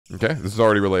Okay, this is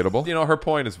already relatable. You know, her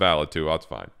point is valid too. That's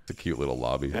fine. It's a cute little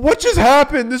lobby. What just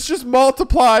happened? This just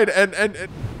multiplied and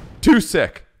too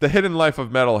sick. The Hidden Life of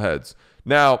Metalheads.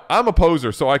 Now, I'm a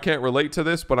poser, so I can't relate to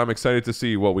this, but I'm excited to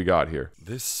see what we got here.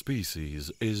 This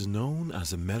species is known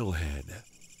as a metalhead.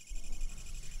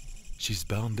 She's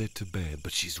bounded to bed,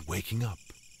 but she's waking up.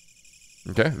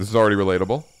 Okay, this is already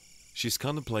relatable. She's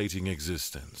contemplating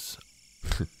existence.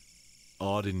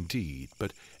 Odd indeed,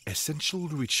 but essential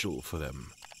ritual for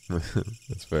them.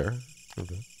 That's fair.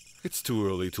 Okay. It's too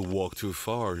early to walk too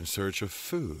far in search of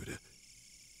food.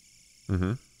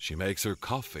 She makes her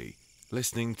coffee,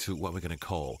 listening to what we're going to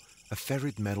call a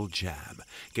ferret metal jam,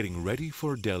 getting ready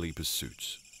for daily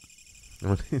pursuits.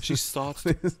 She starts.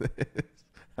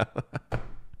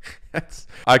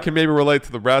 I can maybe relate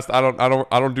to the rest. I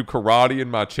don't do karate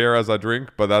in my chair as I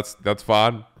drink, but that's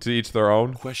fine. To each their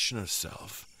own. Question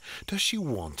herself: does she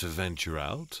want to venture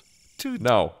out?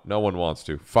 No one wants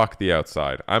to. Fuck the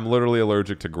outside. I'm literally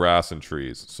allergic to grass and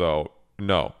trees, so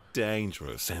no.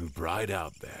 Dangerous and bright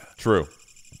out there. True.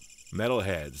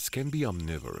 Metalheads can be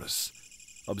omnivorous.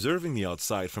 Observing the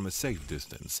outside from a safe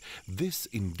distance, this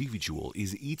individual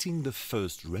is eating the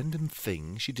first random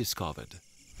thing she discovered.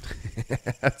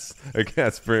 That's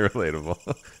pretty relatable.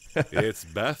 It's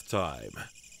bath time.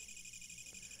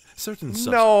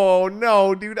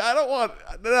 No, dude, I don't want.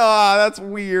 No, that's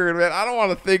weird, man. I don't want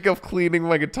to think of cleaning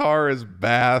my guitar as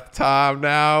bath time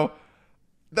now.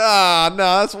 No,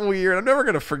 that's weird. I'm never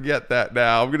gonna forget that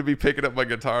now. I'm gonna be picking up my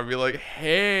guitar and be like,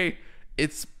 "Hey,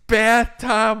 it's bath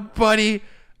time, buddy."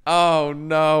 Oh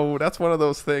no, that's one of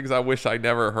those things I wish I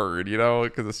never heard. You know,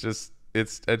 because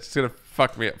it's gonna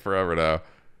fuck me up forever now.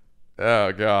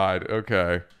 Oh God.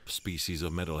 Okay. Species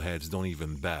of metalheads don't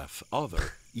even bath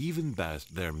even bath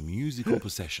their musical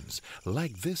possessions,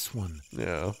 like this one.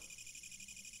 Yeah.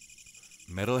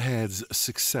 Metalheads'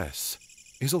 success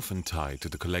is often tied to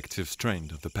the collective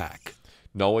strength of the pack.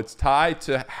 No, it's tied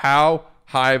to how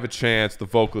high of a chance the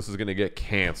vocalist is going to get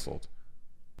canceled.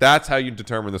 That's how you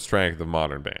determine the strength of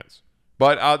modern bands.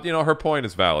 But, you know, her point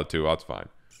is valid too. That's fine.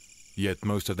 Yet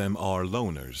most of them are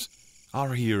loners.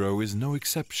 Our hero is no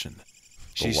exception.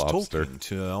 She's talking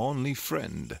to her only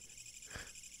friend.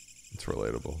 It's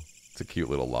relatable. It's a cute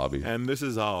little lobby. And this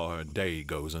is how her day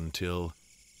goes until...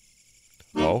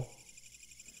 Oh?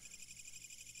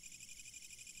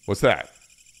 What's that?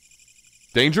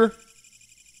 Danger?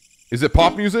 Is it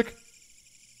pop music?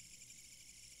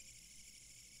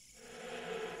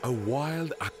 A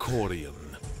wild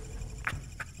accordion.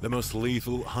 The most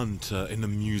lethal hunter in the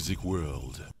music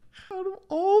world. Out of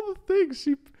all the things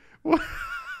she...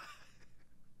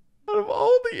 Out of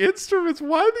all the instruments,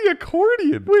 why the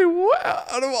accordion? Wait, what?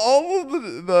 Out of all of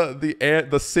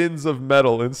the sins of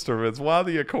metal instruments, why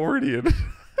the accordion?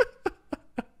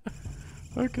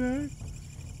 Okay.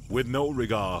 With no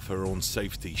regard for her own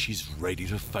safety, she's ready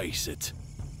to face it.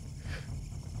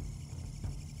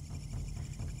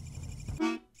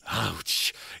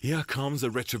 Ouch! Here comes the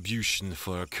retribution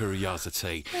for her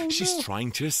curiosity. Oh, she's no.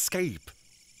 trying to escape.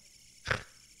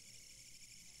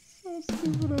 So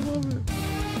stupid, I love it.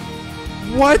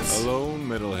 What? A lone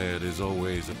metalhead is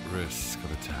always at risk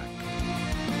of attack.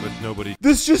 But nobody...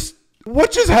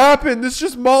 What just happened? This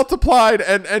just multiplied,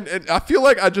 and I feel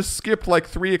like I just skipped like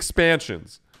 3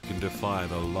 expansions. can defy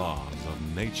the laws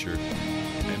of nature.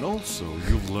 And also,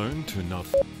 you've learned to not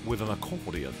with an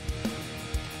accordion.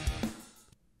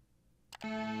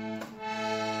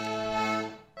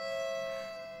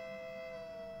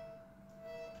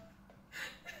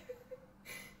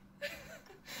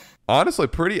 Honestly,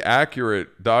 pretty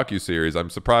accurate docuseries. I'm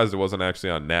surprised it wasn't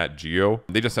actually on Nat Geo.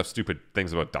 They just have stupid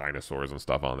things about dinosaurs and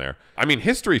stuff on there. I mean,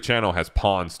 History Channel has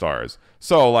Pawn Stars.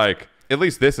 So, like, at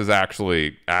least this is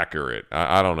actually accurate.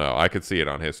 I don't know. I could see it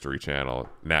on History Channel,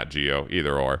 Nat Geo,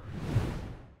 either or.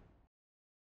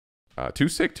 Too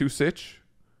sick, too sitch?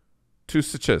 Two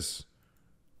sitches.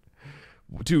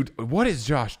 Dude, what is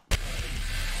Josh?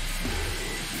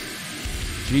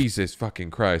 Jesus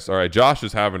fucking Christ. All right, Josh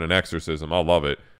is having an exorcism. I love it.